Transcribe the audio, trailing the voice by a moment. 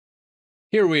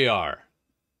Here we are,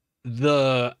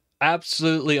 the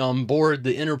absolutely on board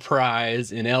the Enterprise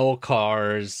in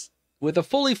LCARS with a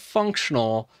fully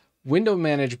functional window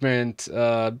management,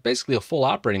 basically a full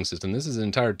operating system. This is an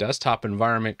entire desktop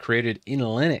environment created in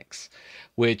Linux,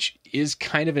 which is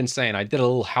kind of insane. I did a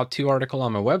little how-to article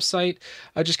on my website,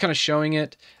 just kind of showing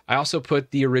it. I also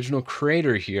put the original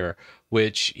creator here,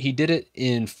 which he did it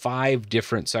in 5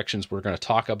 different sections we're going to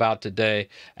talk about today: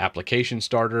 application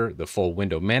starter, the full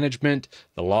window management,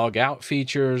 the log out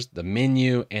features, the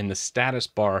menu, and the status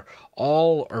bar.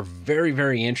 All are very,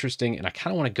 very interesting, and I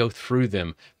kind of want to go through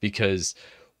them because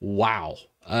wow.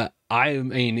 I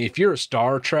mean, if you're a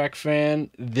Star Trek fan,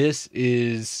 this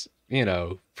is,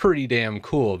 pretty damn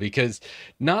cool, because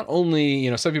not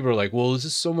only, some people are like, well, this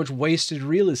is so much wasted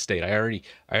real estate. I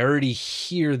already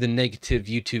hear the negative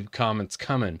YouTube comments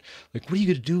coming. Like, what are you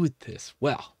going to do with this?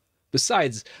 Well,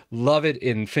 besides love it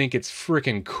and think it's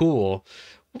freaking cool,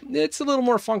 it's a little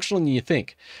more functional than you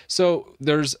think. So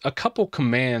there's a couple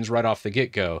commands right off the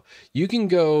get-go. You can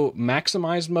go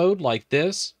maximize mode like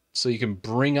this, so you can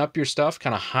bring up your stuff,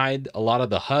 kind of hide a lot of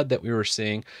the HUD that we were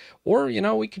seeing. Or,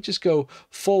 we could just go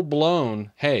full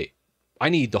blown, hey, I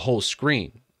need the whole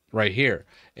screen right here,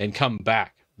 and come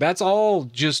back. That's all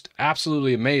just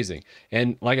absolutely amazing.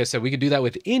 And like I said, we could do that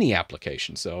with any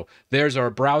application. So there's our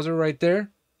browser right there.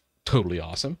 Totally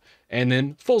awesome. And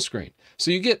then full screen.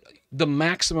 So you get the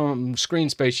maximum screen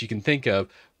space you can think of,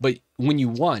 but when you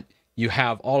want, you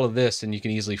have all of this, and you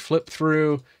can easily flip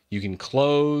through, you can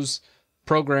close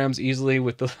programs easily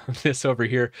with this over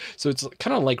here. So it's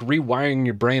kind of like rewiring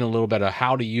your brain a little bit of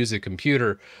how to use a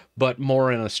computer, but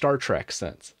more in a Star Trek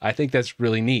sense. I think that's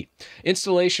really neat.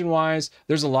 Installation wise,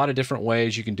 there's a lot of different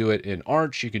ways. You can do it in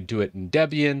Arch, you can do it in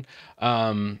Debian.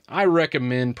 I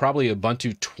recommend probably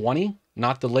Ubuntu 20,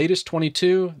 not the latest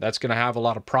 22. That's going to have a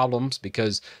lot of problems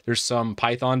because there's some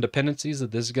Python dependencies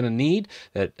that this is going to need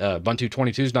that Ubuntu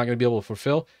 22 is not going to be able to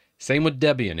fulfill. Same with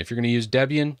Debian. If you're going to use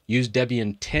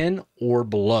Debian 10 or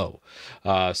below.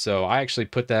 So I actually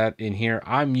put that in here.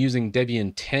 I'm using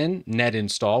Debian 10 net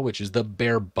install, which is the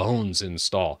bare bones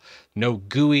install. No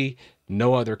GUI,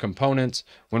 no other components.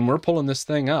 When we're pulling this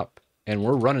thing up and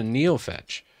we're running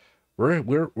NeoFetch,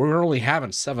 we're only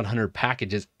having 700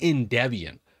 packages in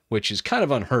Debian, which is kind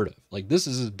of unheard of. Like, this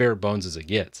is as bare bones as it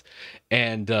gets.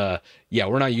 And yeah,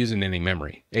 we're not using any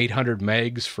memory. 800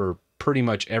 megs for pretty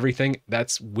much everything.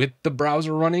 That's with the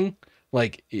browser running.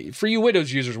 Like, for you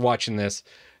Windows users watching this,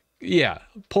 yeah,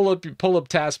 pull up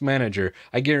Task Manager.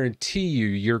 I guarantee you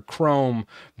your Chrome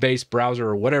based browser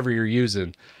or whatever you're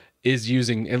using is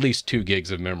using at least 2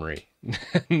 gigs of memory.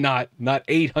 not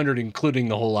 800, including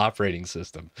the whole operating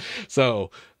system. So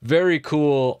very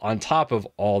cool on top of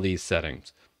all these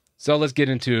settings. So let's get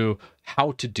into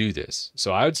how to do this.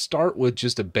 So I would start with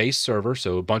just a base server.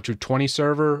 So Ubuntu 20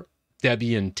 server,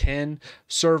 Debian 10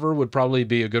 server would probably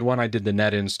be a good one. I did the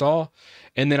net install,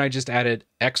 and then I just added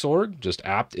Xorg, just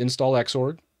apt install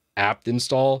Xorg, apt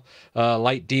install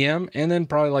LightDM, and then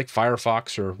probably like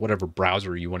Firefox or whatever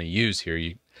browser you want to use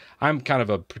here. I'm kind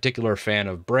of a particular fan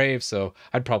of Brave, so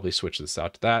I'd probably switch this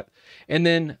out to that. And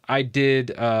then I did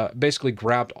basically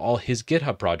grabbed all his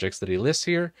GitHub projects that he lists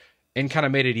here and kind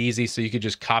of made it easy so you could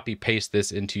just copy paste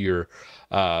this into your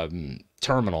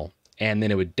terminal, and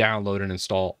then it would download and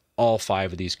install all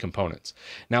 5 of these components.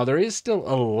 Now, there is still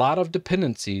a lot of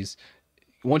dependencies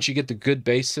once you get the good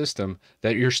base system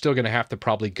that you're still going to have to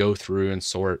probably go through and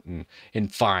sort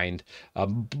and find,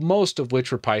 most of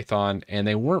which were Python, and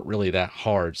they weren't really that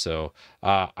hard. So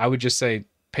I would just say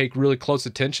pay really close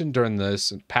attention during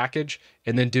this package,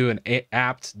 and then do an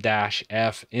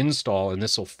apt-f install, and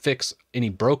this will fix any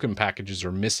broken packages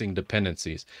or missing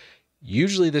dependencies.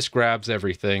 Usually this grabs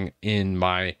everything in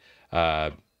my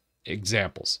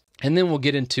examples. And then we'll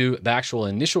get into the actual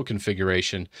initial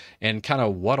configuration and kind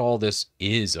of what all this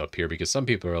is up here, because some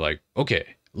people are like,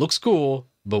 okay, looks cool,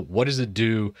 but what does it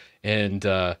do? And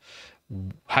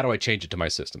how do I change it to my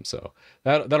system? So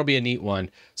that'll be a neat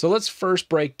one. So let's first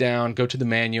break down, go to the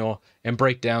manual and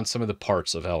break down some of the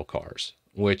parts of LCARS,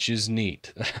 which is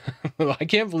neat. I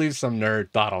can't believe some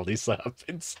nerd thought all these up.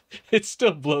 It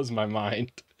still blows my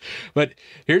mind. But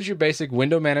here's your basic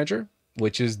window manager,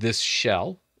 which is this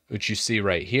shell, which you see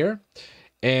right here.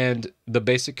 And the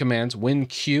basic commands: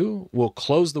 WinQ will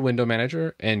close the window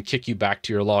manager and kick you back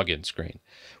to your login screen.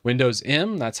 Windows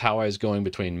M, that's how I was going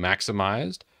between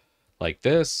maximized, like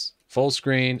this, full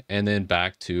screen, and then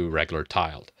back to regular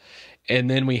tiled. And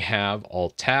then we have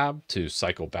Alt Tab to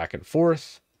cycle back and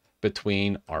forth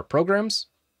between our programs.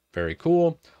 Very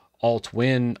cool. Alt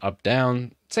Win, up,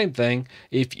 down, same thing.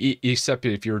 Except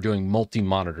if you're doing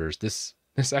multi-monitors, this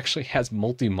This actually has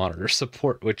multi-monitor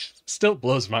support, which still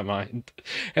blows my mind.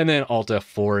 And then Alt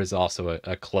F4 is also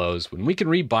a close. When we can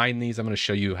rebind these, I'm going to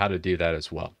show you how to do that as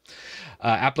well.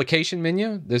 Application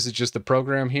menu, this is just the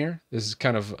program here. This is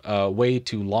kind of a way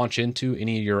to launch into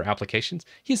any of your applications.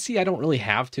 You see, I don't really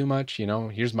have too much, you know,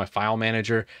 here's my file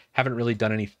manager. Haven't really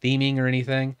done any theming or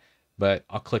anything, but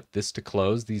I'll click this to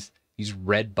close. These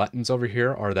red buttons over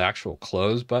here are the actual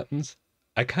close buttons.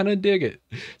 I kind of dig it.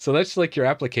 So that's like your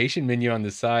application menu on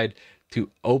the side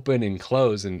to open and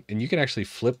close, and you can actually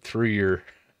flip through your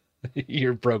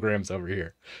your programs over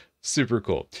here. Super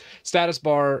cool. Status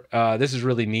bar, this is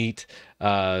really neat.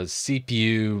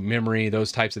 CPU, memory,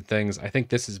 those types of things. I think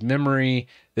this is memory,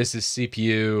 this is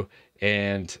CPU,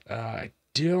 and I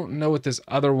don't know what this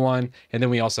other one. And then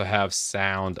we also have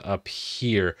sound up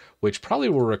here, which probably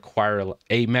will require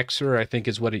a mixer, I think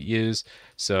is what it used.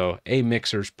 So a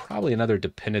mixer is probably another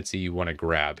dependency you want to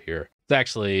grab here. It's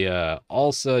actually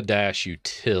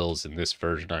ALSA-utils in this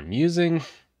version I'm using.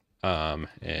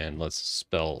 And let's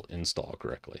spell install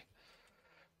correctly.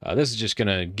 This is just going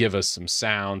to give us some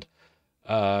sound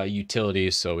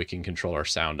utilities so we can control our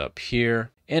sound up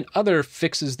here. And other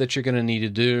fixes that you're going to need to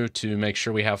do to make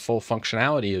sure we have full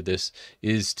functionality of this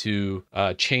is to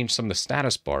change some of the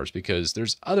status bars, because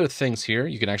there's other things here.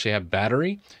 You can actually have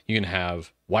battery, you can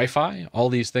have Wi-Fi, all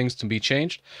these things can be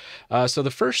changed. So the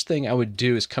first thing I would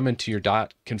do is come into your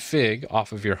 .config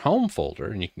off of your home folder,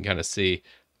 and you can kind of see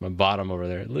my bottom over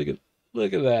there. Look at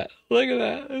that. Look at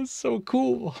that. It's so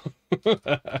cool.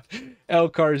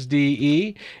 LCARS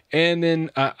DE. And then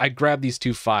I grabbed these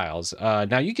two files.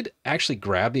 Now you could actually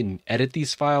grab and edit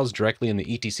these files directly in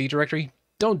the etc directory.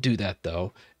 Don't do that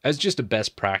though. As just a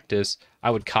best practice,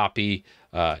 I would copy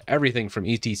everything from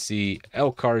etc,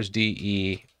 LCARS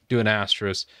DE, do an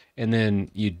asterisk, and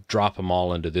then you drop them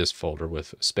all into this folder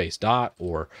with space dot,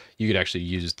 or you could actually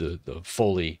use the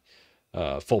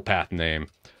full path name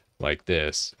like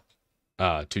this.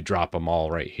 To drop them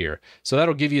all right here. So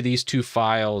that'll give you these two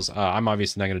files. I'm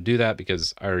obviously not going to do that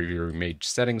because I already made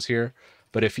settings here.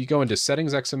 But if you go into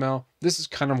settings XML, this is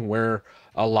kind of where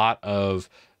a lot of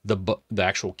the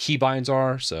actual keybinds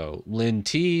are. So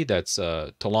lint, that's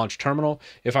to launch terminal.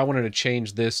 If I wanted to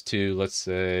change this to, let's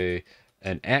say,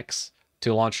 an X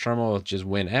to launch terminal with just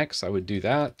WinX, I would do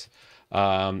that.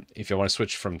 If I want to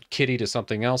switch from Kitty to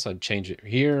something else, I'd change it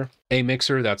here. A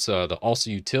mixer, that's the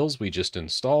ALSA-utils we just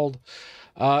installed.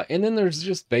 And then there's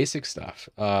just basic stuff.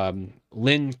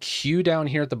 LinQ down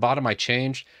here at the bottom I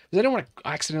changed because I don't want to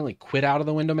accidentally quit out of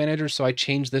the window manager, so I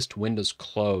changed this to Windows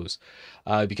Close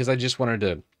because I just wanted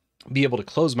to be able to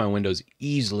close my windows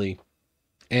easily.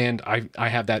 And I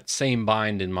have that same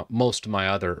bind in most of my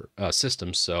other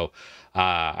systems, so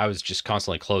I was just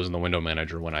constantly closing the window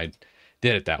manager when I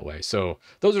did it that way. So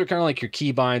those are kind of like your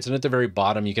key binds, and at the very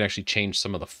bottom you can actually change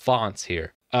some of the fonts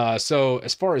here. So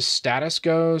as far as status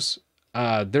goes,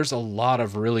 there's a lot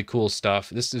of really cool stuff.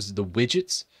 This is the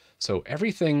widgets. So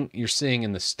everything you're seeing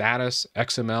in the status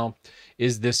XML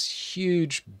is this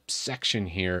huge section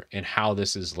here and how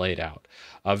this is laid out.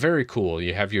 Very cool.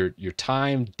 You have your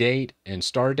time, date, and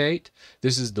start date.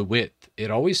 This is the width. It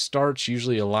always starts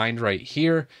usually aligned right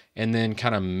here and then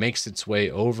kind of makes its way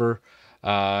over.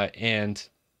 And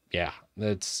yeah,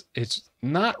 it's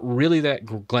not really that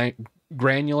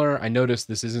granular. I noticed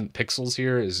this isn't pixels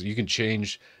here, is you can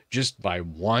change just by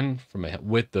one from a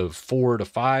width of 4 to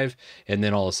 5, and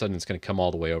then all of a sudden it's going to come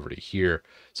all the way over to here.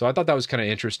 So I thought that was kind of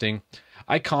interesting.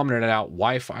 I commented out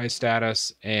Wi-Fi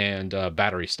status and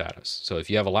battery status. So if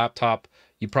you have a laptop,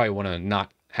 you probably want to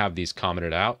not have these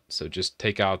commented out. So just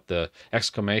take out the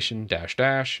exclamation dash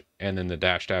dash and then the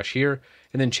dash dash here,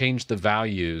 and then change the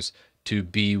values to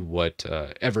be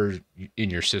whatever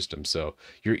in your system. So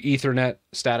your Ethernet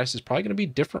status is probably going to be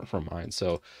different from mine.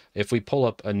 So if we pull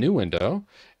up a new window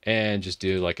and just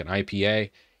do like an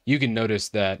IPA, you can notice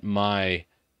that my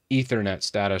Ethernet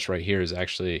status right here is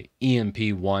actually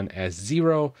EMP1 as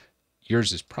 0.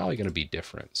 Yours is probably going to be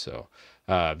different. So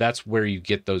that's where you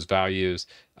get those values.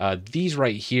 These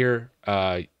right here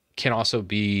can also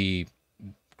be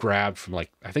grabbed from,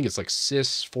 like, I think it's like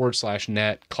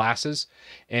sys/net classes,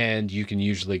 and you can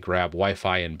usually grab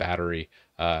Wi-Fi and battery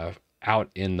out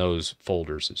in those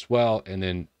folders as well, and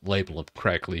then label them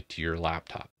correctly to your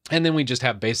laptop. And then we just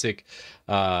have basic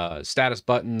status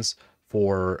buttons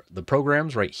for the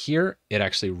programs right here. It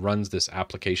actually runs this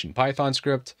application Python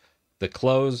script. The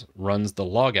close runs the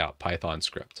logout Python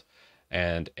script,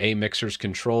 and a mixer's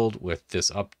controlled with this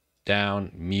up,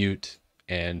 down, mute,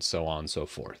 and so on and so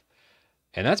forth.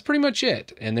 And that's pretty much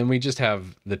it. And then we just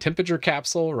have the temperature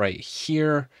capsule right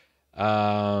here.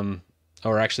 Or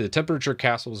actually the temperature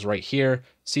capsule is right here.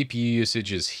 CPU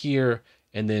usage is here.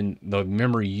 and then the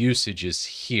memory usage is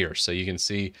here. So you can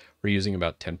see we're using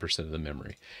about 10% of the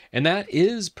memory. And that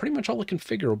is pretty much all the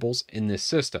configurables in this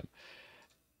system.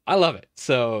 I love it.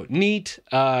 So neat.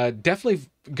 Definitely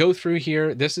go through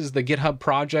here. This is the GitHub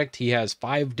project. He has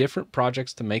 5 different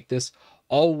projects to make this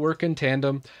all work in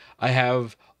tandem. I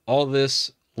have all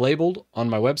this labeled on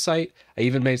my website. I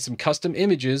even made some custom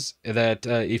images that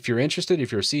if you're interested,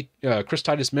 if you're a Chris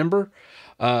Titus member,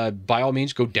 by all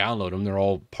means, go download them. They're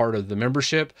all part of the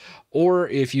membership. Or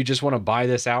if you just want to buy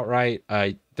this outright,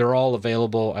 they're all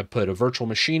available. I put a virtual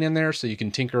machine in there so you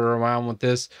can tinker around with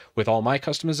this with all my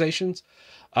customizations.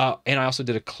 And I also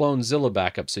did a Clonezilla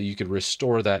backup so you could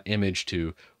restore that image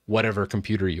to whatever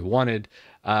computer you wanted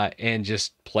and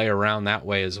just play around that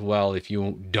way as well if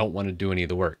you don't want to do any of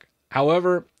the work.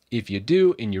 However, if you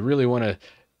do and you really want to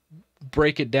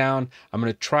break it down, I'm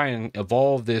going to try and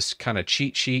evolve this kind of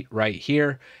cheat sheet right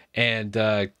here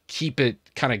and keep it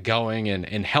kind of going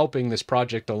and helping this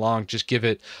project along. Just give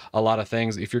it a lot of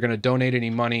things. If you're going to donate any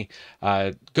money,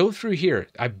 go through here.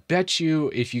 I bet you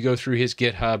if you go through his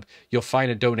GitHub, you'll find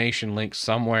a donation link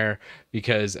somewhere,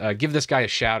 because give this guy a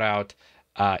shout out.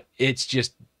 It's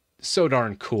just so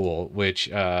darn cool, which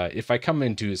if I come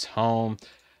into his home,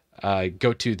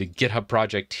 go to the GitHub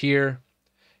project here.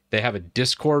 They have a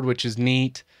Discord, which is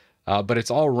neat, but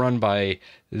it's all run by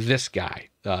this guy,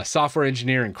 software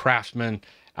engineer and craftsman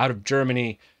out of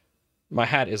Germany. My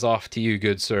hat is off to you,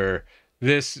 good sir.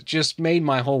 This just made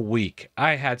my whole week.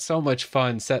 I had so much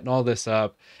fun setting all this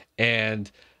up,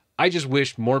 and I just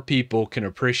wish more people can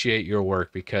appreciate your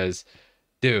work because,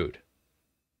 dude,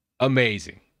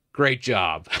 amazing. Great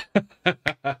job.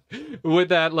 With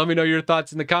that, let me know your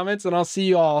thoughts in the comments, and I'll see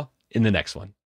you all in the next one.